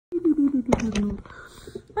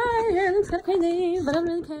My hair looks kind of crazy, but I don't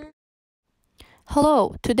really care.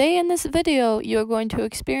 Hello, today in this video, you are going to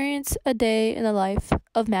experience a day in the life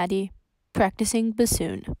of Maddie practicing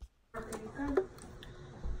bassoon.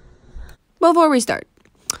 Before we start,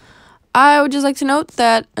 I would just like to note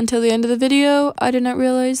that until the end of the video, I did not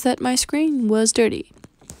realize that my screen was dirty.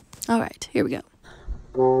 Alright, here we go.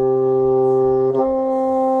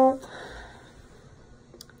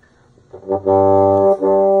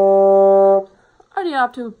 Already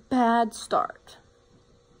off to a bad start.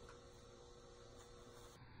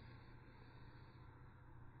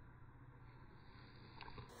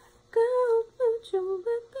 Go put your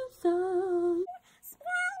weapons on.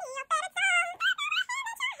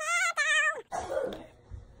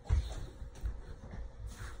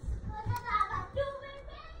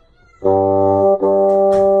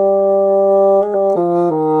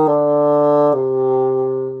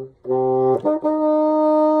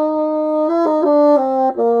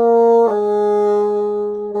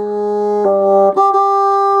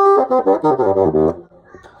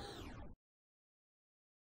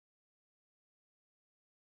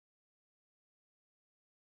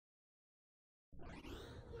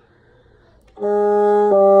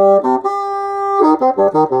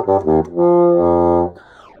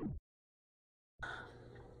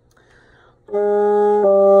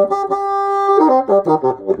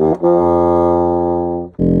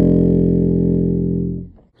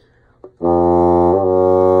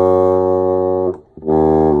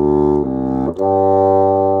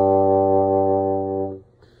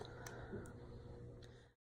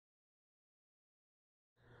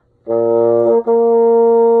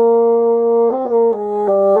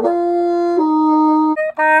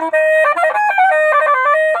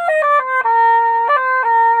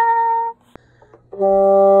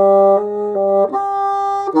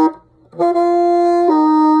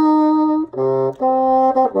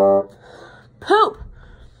 Poop!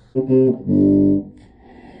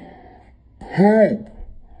 Hey.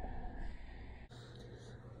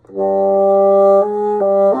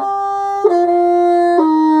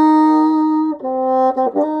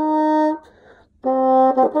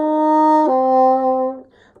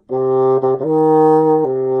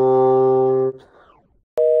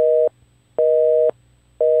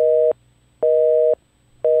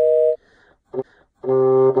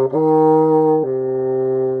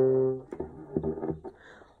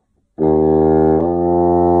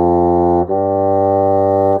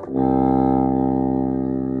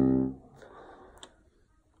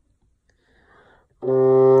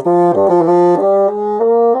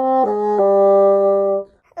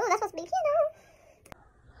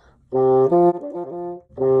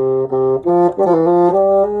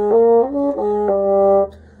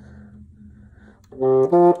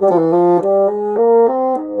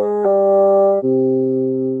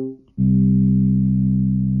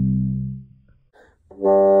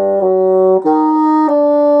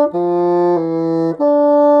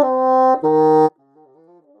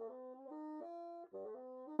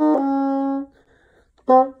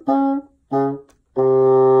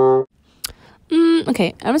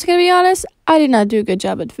 Okay, I'm just gonna be honest, I did not do a good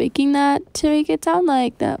job at faking that to make it sound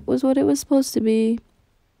like that was what it was supposed to be.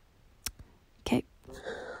 Okay.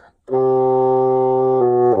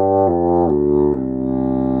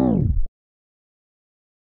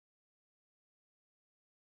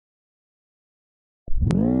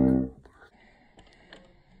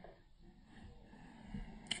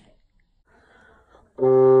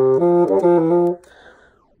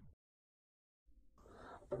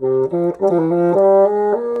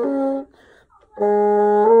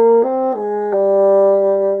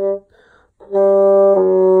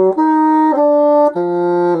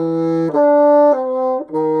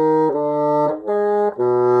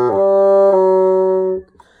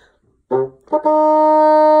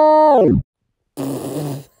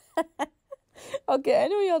 Okay, I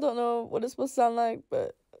know y'all don't know what it's supposed to sound like,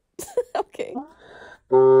 but okay.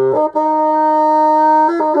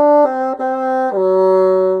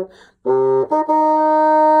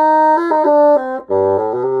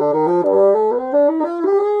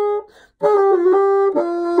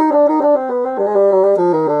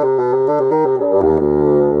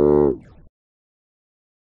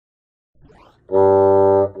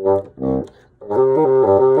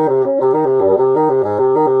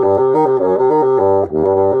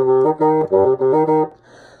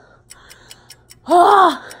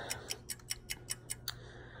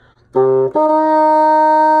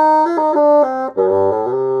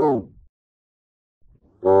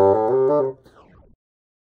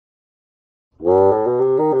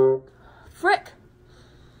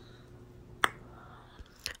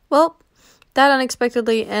 Well, that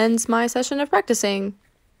unexpectedly ends my session of practicing.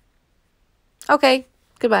 Okay,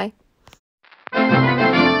 goodbye.